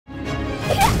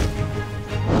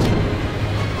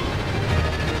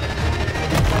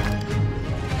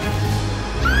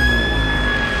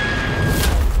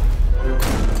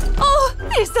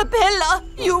Isabella,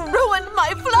 you ruined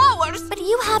my flowers! But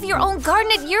you have your own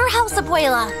garden at your house,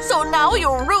 Abuela. So now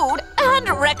you're rude and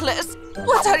reckless.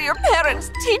 What are your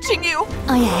parents teaching you?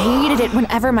 I hated it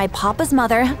whenever my papa's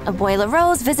mother, Abuela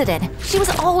Rose, visited. She was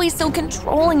always so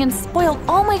controlling and spoiled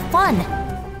all my fun.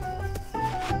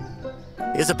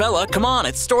 Isabella, come on,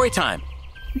 it's story time.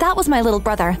 That was my little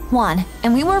brother, Juan,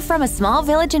 and we were from a small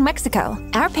village in Mexico.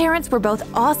 Our parents were both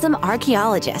awesome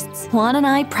archaeologists. Juan and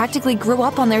I practically grew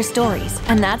up on their stories,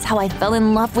 and that's how I fell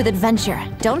in love with adventure.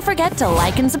 Don't forget to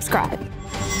like and subscribe.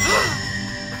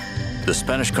 The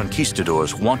Spanish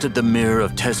conquistadors wanted the mirror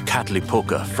of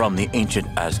Tezcatlipoca from the ancient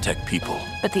Aztec people.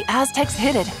 But the Aztecs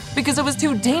hid it because it was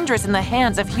too dangerous in the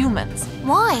hands of humans.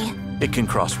 Why? It can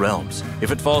cross realms. If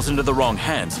it falls into the wrong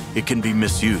hands, it can be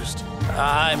misused.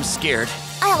 I'm scared.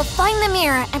 I'll find the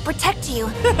mirror and protect you.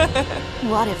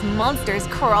 What if monsters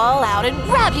crawl out and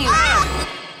grab you?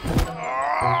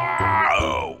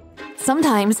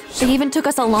 Sometimes, they even took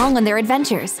us along on their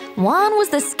adventures. Juan was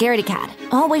the scaredy cat,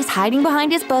 always hiding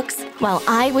behind his books, while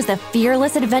I was the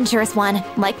fearless, adventurous one,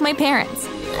 like my parents.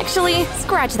 Actually,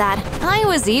 scratch that. I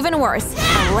was even worse.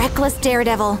 A reckless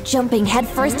daredevil, jumping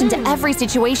headfirst into every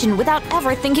situation without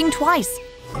ever thinking twice.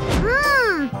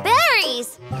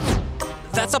 Berries!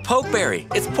 That's a pokeberry.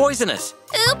 It's poisonous.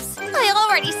 Oops, I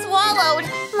already swallowed.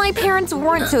 My parents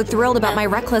weren't so thrilled about my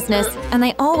recklessness, and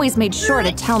they always made sure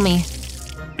to tell me.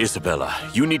 Isabella,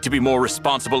 you need to be more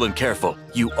responsible and careful.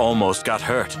 You almost got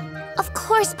hurt. Of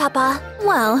course, Papa.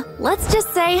 Well, let's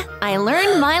just say I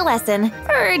learned my lesson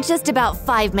for just about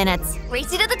 5 minutes.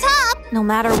 Race you to the top! No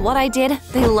matter what I did,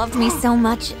 they loved me so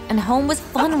much, and home was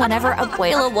fun whenever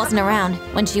Abuela wasn't around.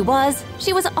 When she was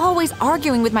always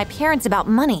arguing with my parents about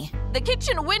money. The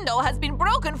kitchen window has been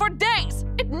broken for days.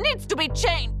 It needs to be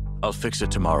changed. I'll fix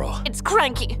it tomorrow. It's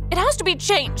cranky. It has to be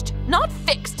changed, not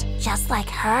fixed. Just like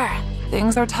her.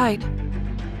 Things are tight.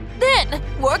 Then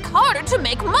work harder to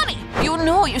make money. You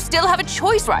know you still have a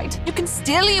choice, right? You can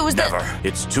still use Never.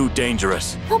 It's too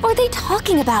dangerous. What were they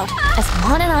talking about? As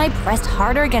Juan and I pressed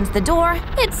harder against the door,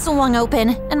 it swung open,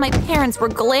 and my parents were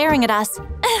glaring at us.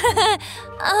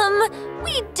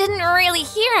 We didn't really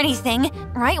hear anything,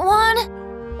 right, Juan?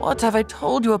 What have I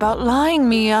told you about lying,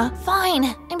 Mia?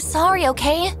 Fine. I'm sorry,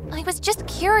 okay? I was just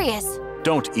curious.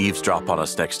 Don't eavesdrop on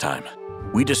us next time.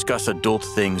 We discuss adult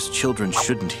things children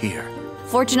shouldn't hear.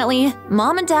 Fortunately,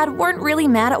 Mom and Dad weren't really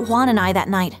mad at Juan and I that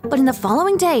night. But in the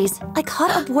following days, I caught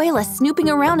Abuela snooping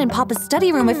around in Papa's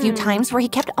study room a few times where he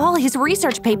kept all his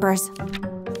research papers.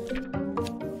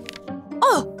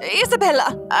 Oh,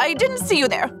 Isabella, I didn't see you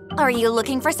there. Are you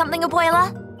looking for something,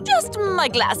 Abuela? Just my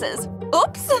glasses.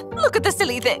 Oops, look at the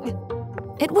silly thing.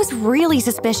 It was really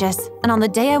suspicious, and on the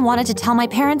day I wanted to tell my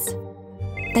parents,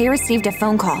 they received a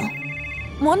phone call.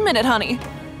 1 minute, honey.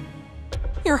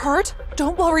 You're hurt?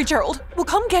 Don't worry, Gerald. We'll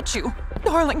come get you.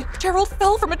 Darling, Gerald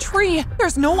fell from a tree.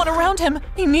 There's no one around him.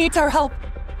 He needs our help.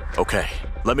 Okay,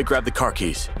 let me grab the car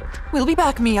keys. We'll be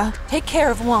back, Mia. Take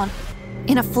care of Juan.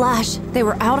 In a flash, they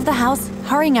were out of the house,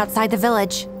 hurrying outside the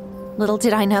village. Little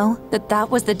did I know that that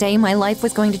was the day my life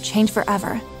was going to change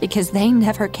forever, because they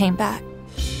never came back.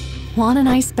 Juan and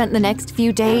I spent the next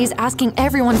few days asking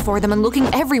everyone for them and looking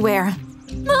everywhere.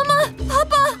 Mama!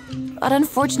 Papa! But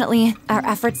unfortunately, our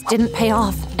efforts didn't pay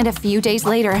off, and a few days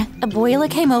later,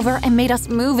 Abuela came over and made us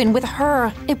move in with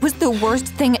her. It was the worst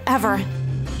thing ever.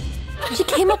 She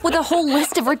came up with a whole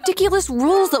list of ridiculous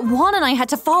rules that Juan and I had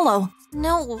to follow.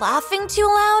 No laughing too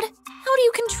loud? How do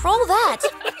you control that?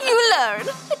 You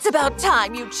learn. It's about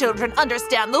time you children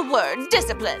understand the word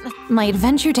discipline. My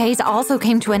adventure days also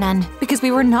came to an end because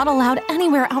we were not allowed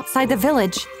anywhere outside the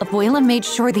village. Abuela made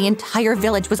sure the entire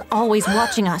village was always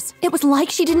watching us. It was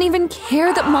like she didn't even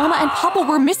care that Mama and Papa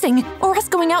were missing or us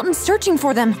going out and searching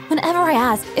for them. Whenever I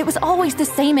asked, it was always the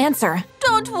same answer.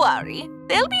 Don't worry.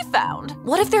 They'll be found.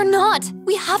 What if they're not?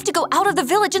 We have to go out of the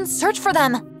village and search for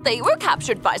them. They were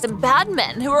captured by some bad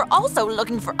men who are also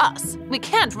looking for us. We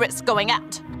can't risk going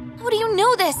out. How do you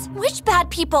know this? Which bad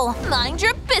people? Mind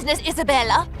your business,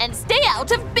 Isabella, and stay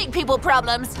out of big people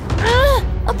problems.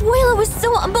 Abuela was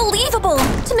so unbelievable.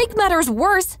 To make matters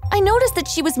worse, I noticed that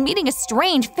she was meeting a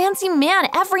strange, fancy man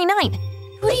every night.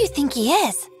 Who do you think he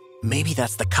is? Maybe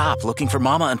that's the cop looking for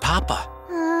Mama and Papa.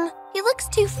 He looks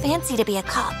too fancy to be a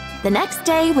cop. The next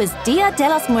day was Dia de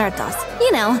los Muertos.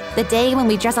 You know, the day when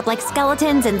we dress up like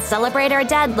skeletons and celebrate our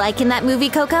dead like in that movie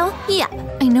Coco? Yeah.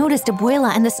 I noticed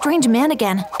Abuela and the strange man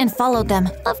again and followed them.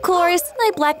 Of course,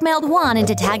 I blackmailed Juan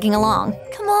into tagging along.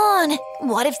 Come on.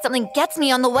 What if something gets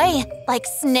me on the way? Like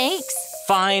snakes?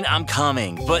 Fine, I'm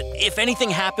coming. But if anything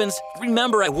happens,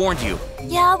 remember I warned you.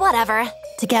 Yeah, whatever.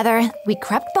 Together, we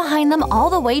crept behind them all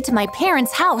the way to my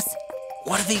parents' house.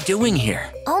 What are they doing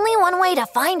here? Only one way to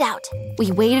find out.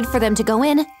 We waited for them to go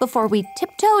in before we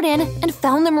tiptoed in and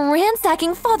found them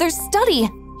ransacking Father's study.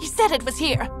 He said it was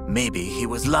here. Maybe he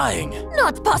was lying.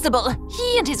 Not possible.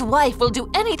 He and his wife will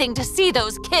do anything to see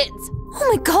those kids.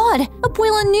 Oh my god!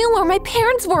 Abuela knew where my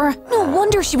parents were! No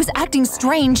wonder she was acting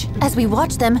strange. As we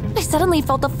watched them, I suddenly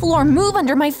felt the floor move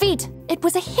under my feet. It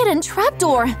was a hidden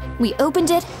trapdoor. We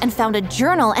opened it and found a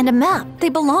journal and a map. They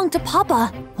belonged to Papa.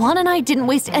 Juan and I didn't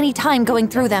waste any time going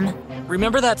through them.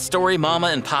 Remember that story Mama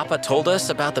and Papa told us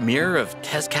about the mirror of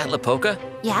Tezcatlipoca?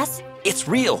 Yes? It's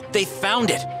real. They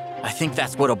found it. I think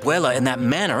that's what Abuela and that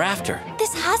man are after.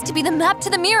 This has to be the map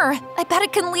to the mirror. I bet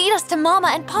it can lead us to Mama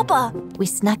and Papa. We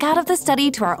snuck out of the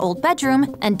study to our old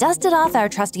bedroom and dusted off our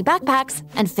trusty backpacks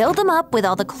and filled them up with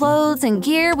all the clothes and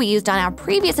gear we used on our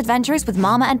previous adventures with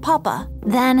Mama and Papa.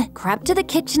 Then crept to the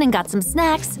kitchen and got some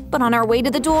snacks, but on our way to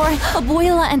the door,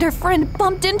 Abuela and her friend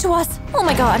bumped into us. Oh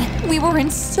my god, we were in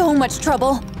so much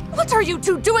trouble. What are you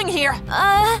two doing here?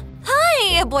 Hi,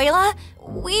 Abuela.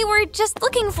 We were just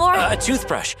looking for… A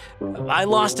toothbrush. I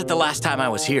lost it the last time I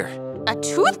was here. A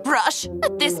toothbrush?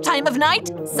 At this time of night?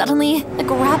 Suddenly, a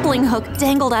grappling hook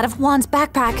dangled out of Juan's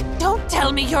backpack. Don't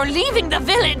tell me you're leaving the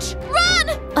village!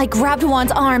 Run! I grabbed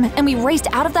Juan's arm and we raced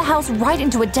out of the house right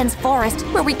into a dense forest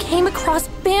where we came across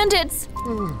bandits.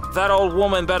 That old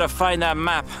woman better find that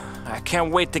map. I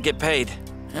can't wait to get paid.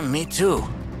 And me too.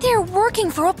 They're working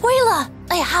for Abuela.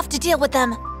 I have to deal with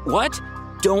them. What?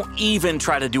 Don't even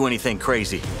try to do anything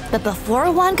crazy. But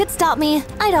before Juan could stop me,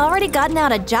 I'd already gotten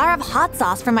out a jar of hot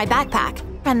sauce from my backpack.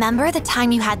 Remember the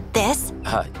time you had this?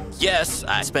 Yes,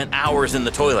 I spent hours in the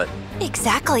toilet.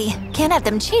 Exactly. Can't have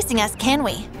them chasing us, can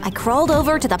we? I crawled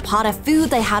over to the pot of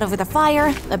food they had over the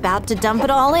fire, about to dump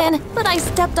it all in, but I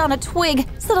stepped on a twig,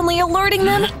 suddenly alerting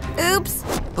them. Oops.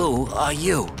 Who are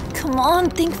you? Come on,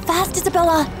 think fast,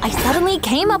 Isabella. I suddenly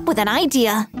came up with an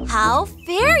idea. How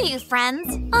fair, you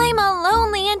friends. I'm a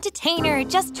lonely entertainer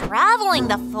just traveling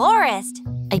the forest.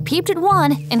 I peeped at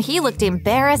Juan, and he looked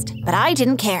embarrassed, but I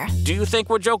didn't care. Do you think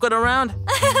we're joking around?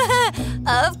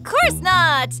 Of course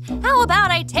not! How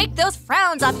about I take those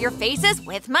frowns off your faces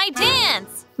with my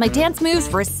dance? My dance moves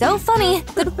were so funny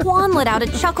that Juan let out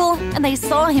a chuckle, and they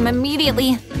saw him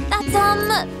immediately.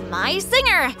 That's, my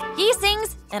singer. He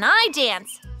sings, and I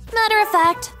dance. Matter of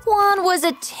fact, Juan was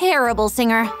a terrible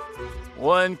singer.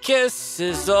 One kiss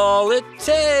is all it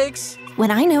takes.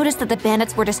 When I noticed that the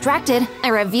bandits were distracted, I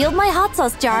revealed my hot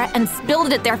sauce jar and spilled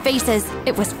it at their faces.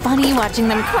 It was funny watching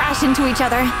them crash into each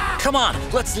other. Come on,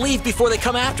 let's leave before they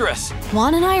come after us.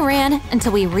 Juan and I ran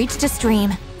until we reached a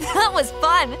stream. That was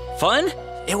fun. Fun?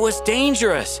 It was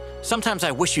dangerous. Sometimes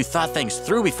I wish you thought things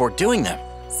through before doing them.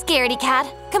 Scaredy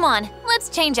cat. Come on, let's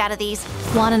change out of these.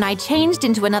 Juan and I changed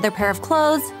into another pair of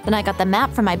clothes, then I got the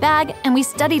map from my bag and we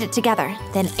studied it together,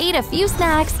 then ate a few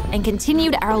snacks and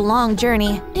continued our long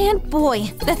journey. And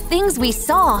boy, the things we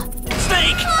saw.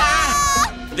 Snake!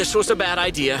 Ah! This was a bad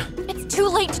idea. It's too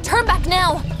late to turn back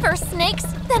now. First snakes,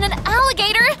 then an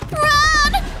alligator.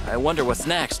 Run! I wonder what's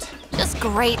next. Just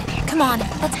great. Come on,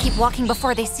 let's keep walking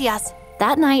before they see us.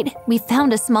 That night, we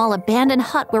found a small abandoned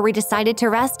hut where we decided to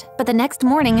rest, but the next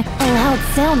morning, a loud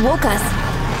sound woke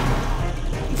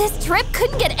us. This trip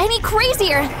couldn't get any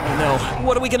crazier. Oh no,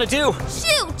 what are we gonna do?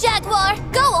 Shoo, Jaguar,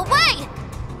 go away!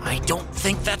 I don't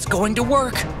think that's going to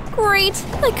work. Great,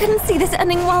 I couldn't see this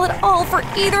ending well at all for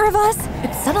either of us.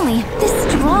 But suddenly,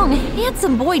 this strong,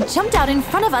 handsome boy jumped out in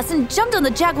front of us and jumped on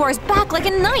the Jaguar's back like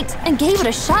a knight and gave it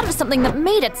a shot of something that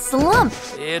made it slump.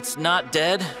 It's not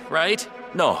dead, right?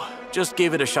 No. Just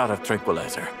gave it a shot of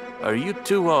tranquilizer. Are you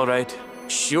two all right?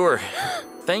 Sure.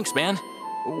 Thanks, man.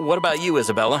 What about you,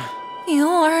 Isabella?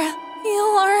 You're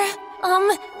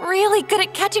really good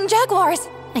at catching jaguars.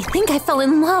 I think I fell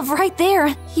in love right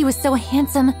there. He was so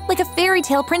handsome, like a fairy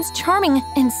tale Prince Charming,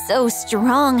 and so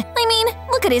strong. I mean,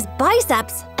 look at his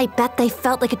biceps. I bet they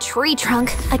felt like a tree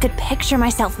trunk. I could picture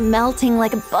myself melting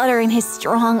like butter in his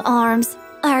strong arms.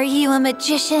 Are you a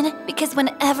magician? Because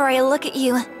whenever I look at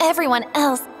you, everyone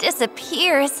else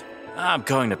disappears. I'm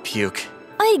going to puke.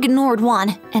 I ignored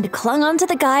Juan and clung onto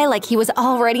the guy like he was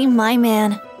already my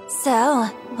man. So,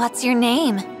 what's your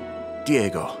name?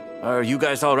 Diego. Are you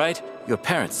guys all right? Your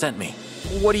parents sent me.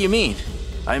 What do you mean?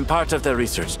 I'm part of the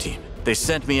research team. They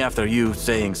sent me after you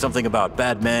saying something about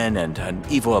bad men and an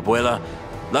evil abuela.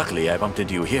 Luckily, I bumped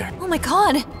into you here. Oh my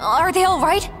god, are they all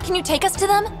right? Can you take us to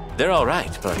them? They're all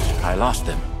right, but I lost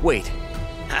them. Wait,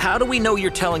 how do we know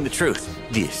you're telling the truth?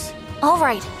 This. All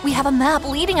right, we have a map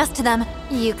leading us to them.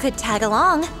 You could tag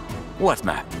along. What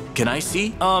map? Can I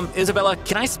see? Isabella,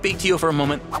 can I speak to you for a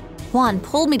moment? Juan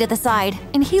pulled me to the side,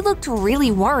 and he looked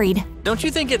really worried. Don't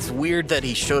you think it's weird that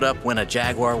he showed up when a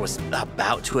jaguar was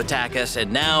about to attack us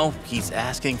and now he's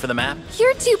asking for the map?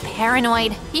 You're too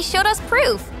paranoid. He showed us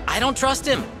proof. I don't trust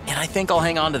him, and I think I'll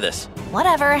hang on to this.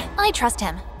 Whatever, I trust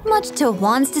him. Much to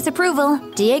Juan's disapproval,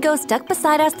 Diego stuck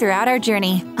beside us throughout our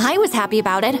journey. I was happy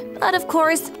about it, but of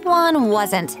course, Juan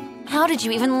wasn't. How did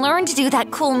you even learn to do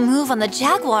that cool move on the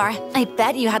jaguar? I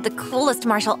bet you had the coolest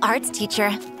martial arts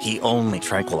teacher. He only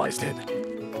tranquilized it.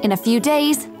 In a few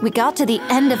days, we got to the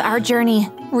end of our journey,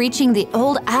 reaching the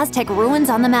old Aztec ruins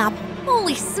on the map.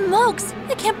 Holy smokes!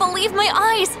 I can't believe my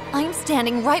eyes! I'm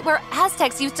standing right where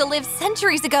Aztecs used to live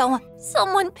centuries ago.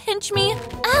 Someone pinch me.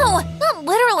 Ow! Not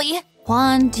literally!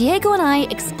 Juan, Diego, and I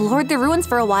explored the ruins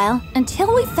for a while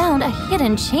until we found a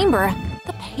hidden chamber.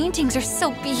 The paintings are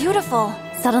so beautiful.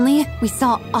 Suddenly, we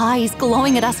saw eyes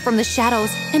glowing at us from the shadows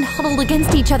and huddled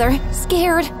against each other,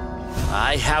 scared.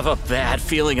 I have a bad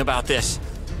feeling about this.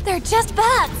 They're just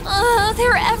bats.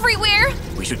 They're everywhere.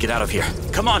 We should get out of here.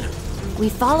 Come on. We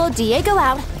followed Diego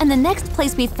out, and the next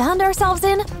place we found ourselves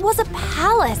in was a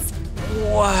palace.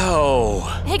 Whoa.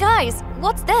 Hey guys,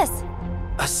 what's this?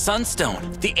 A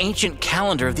sunstone, the ancient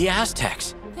calendar of the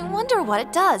Aztecs. I wonder what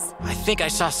it does. I think I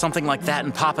saw something like that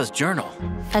in Papa's journal.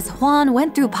 As Juan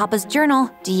went through Papa's journal,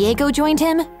 Diego joined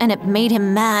him, and it made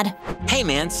him mad. Hey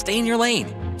man, stay in your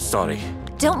lane. Sorry.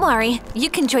 Don't worry, you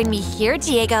can join me here,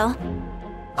 Diego.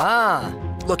 Ah,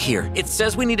 look here. It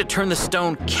says we need to turn the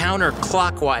stone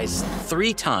counterclockwise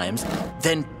 3 times,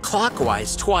 then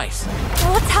clockwise twice.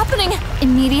 What's happening?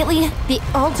 Immediately, the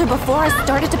altar before us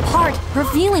started to part,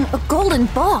 revealing a golden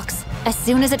box. As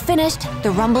soon as it finished,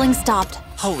 the rumbling stopped.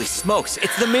 Holy smokes,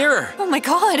 it's the mirror! Oh my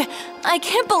god, I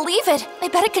can't believe it. I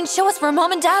bet it can show us where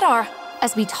Mom and Dad are.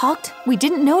 As we talked, we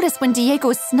didn't notice when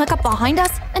Diego snuck up behind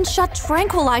us and shot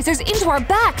tranquilizers into our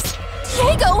backs.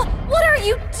 Diego, what are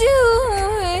you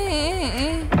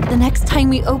doing? The next time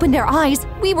we opened our eyes,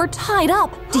 we were tied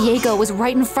up. Diego was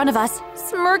right in front of us,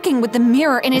 smirking with the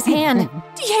mirror in his hand.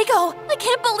 Diego, I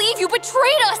can't believe you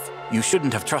betrayed us! You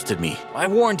shouldn't have trusted me. I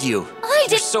warned you.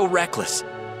 You're so reckless.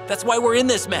 That's why we're in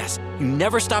this mess. You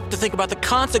never stop to think about the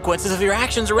consequences of your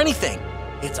actions or anything.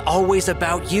 It's always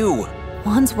about you.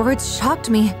 Juan's words shocked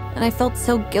me, and I felt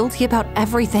so guilty about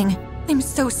everything. I'm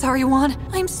so sorry, Juan.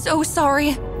 I'm so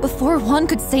sorry. Before Juan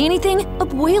could say anything,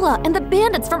 Abuela and the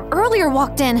bandits from earlier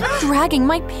walked in, dragging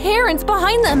my parents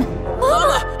behind them.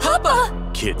 Mama!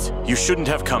 Papa! Kids, you shouldn't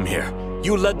have come here.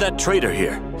 You led that traitor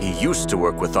here. He used to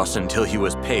work with us until he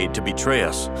was paid to betray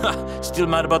us. Ha! Still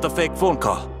mad about the fake phone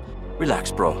call.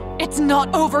 Relax, bro. It's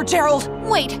not over, Gerald.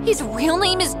 Wait, his real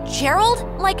name is Gerald?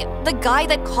 Like the guy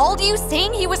that called you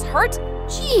saying he was hurt?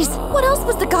 Jeez, what else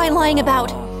was the guy lying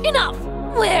about? Enough!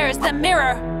 Where's the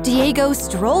mirror? Diego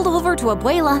strolled over to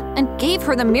Abuela and gave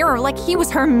her the mirror like he was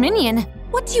her minion.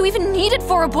 What do you even need it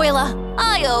for, Abuela?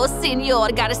 I owe Senor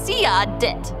Garcia a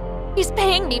debt. He's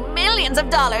paying me millions of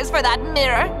dollars for that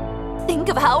mirror. Think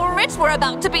of how rich we're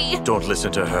about to be. Don't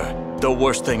listen to her. The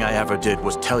worst thing I ever did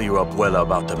was tell your Abuela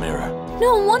about the mirror.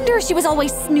 No wonder she was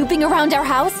always snooping around our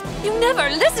house. You never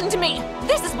listen to me.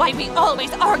 This is why we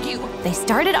always argue. They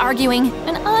started arguing,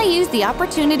 and I used the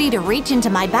opportunity to reach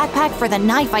into my backpack for the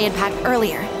knife I had packed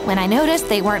earlier. When I noticed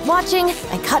they weren't watching,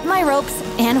 I cut my ropes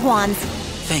and Juan's.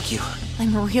 Thank you.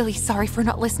 I'm really sorry for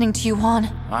not listening to you, Juan.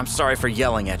 I'm sorry for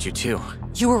yelling at you too.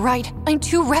 You were right. I'm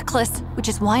too reckless, which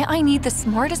is why I need the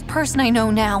smartest person I know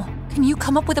now. Can you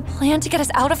come up with a plan to get us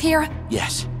out of here?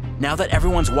 Yes. Now that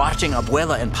everyone's watching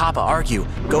Abuela and Papa argue,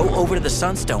 go over to the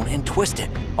sunstone and twist it.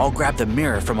 I'll grab the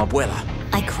mirror from Abuela.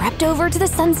 I crept over to the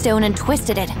sunstone and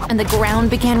twisted it, and the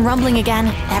ground began rumbling again.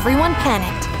 Everyone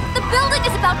panicked. The building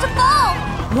is about to fall!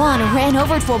 Juan ran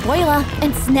over to Abuela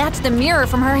and snatched the mirror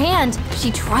from her hand.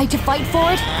 She tried to fight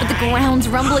for it, but the ground's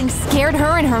rumbling scared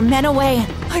her and her men away.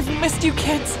 I've missed you,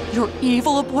 kids. Your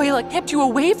evil Abuela kept you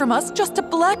away from us just to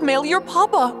blackmail your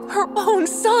papa, her own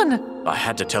son. I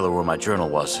had to tell her where my journal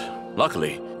was.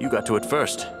 Luckily, you got to it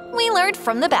first. We learned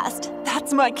from the best.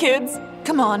 That's my kids.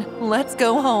 Come on, let's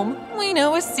go home. We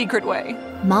know a secret way.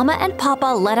 Mama and Papa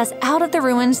led us out of the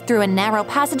ruins through a narrow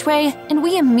passageway, and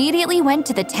we immediately went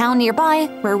to the town nearby,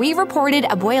 where we reported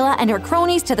Abuela and her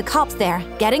cronies to the cops there,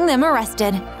 getting them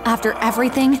arrested. After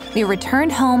everything, we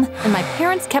returned home, and my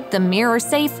parents kept the mirror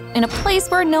safe in a place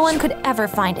where no one could ever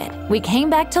find it. We came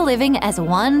back to living as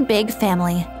one big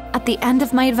family. At the end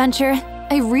of my adventure,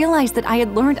 I realized that I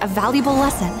had learned a valuable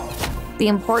lesson: the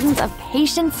importance of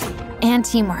patience and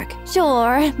teamwork.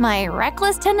 Sure, my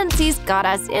reckless tendencies got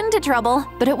us into trouble,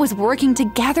 but it was working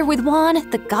together with Juan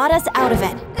that got us out of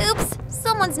it. Oops,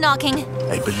 someone's knocking.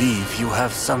 I believe you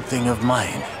have something of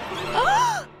mine.